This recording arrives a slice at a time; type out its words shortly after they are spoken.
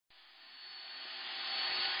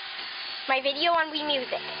my video on Wii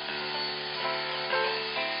Music.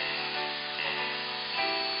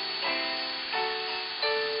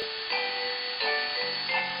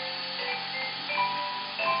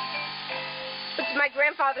 It's my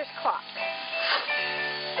grandfather's clock.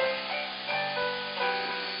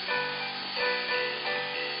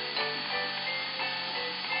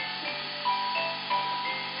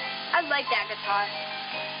 I like that guitar.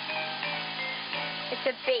 It's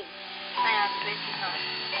a bass. I know, it's a bass guitar.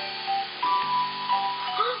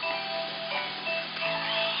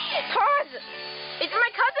 Pause! It's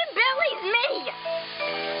my cousin Billy's me!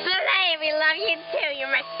 Billy, we love you too. You're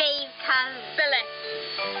my fave cousin. Billy.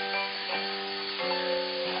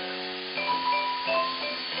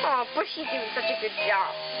 Oh, Bushy's doing such a good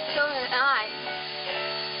job. So am I.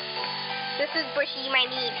 This is Bushy, my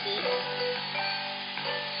knee piece.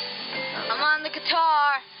 I'm on the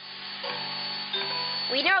guitar.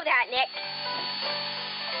 We know that, Nick.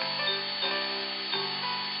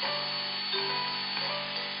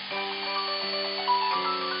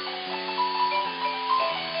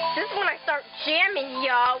 This is when I start jamming,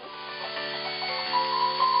 yo.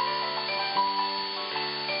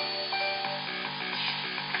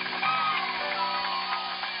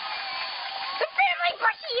 The Family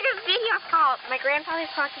Bushy, this video's called My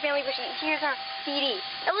Grandfather's Clock, The Family Bushy. Here's our CD.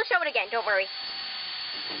 And we'll show it again, don't worry.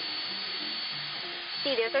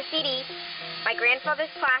 See, there's our CD. My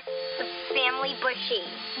Grandfather's Clock, The Family Bushy.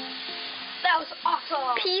 That was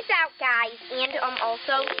awesome. Peace out, guys. And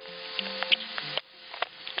also,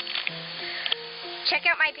 check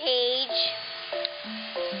out my page,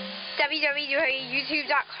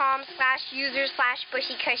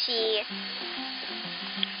 www.youtube.com/user/bushycushy.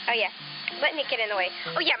 Oh yeah, let Nick get in the way.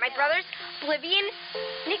 Oh yeah, my brothers, Oblivion.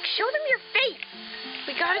 Nick, show them your face.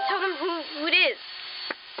 We gotta tell them who it is.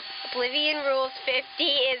 Oblivion Rules 50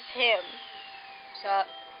 is him. Shut up.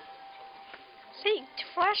 Say,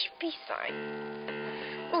 flash peace sign.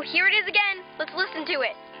 Oh, here it is again. Let's listen to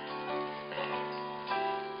it.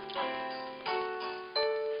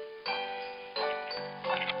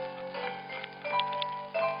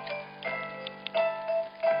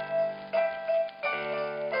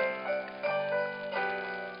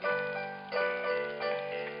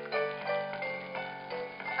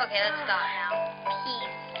 Okay, let's stop now. Peace.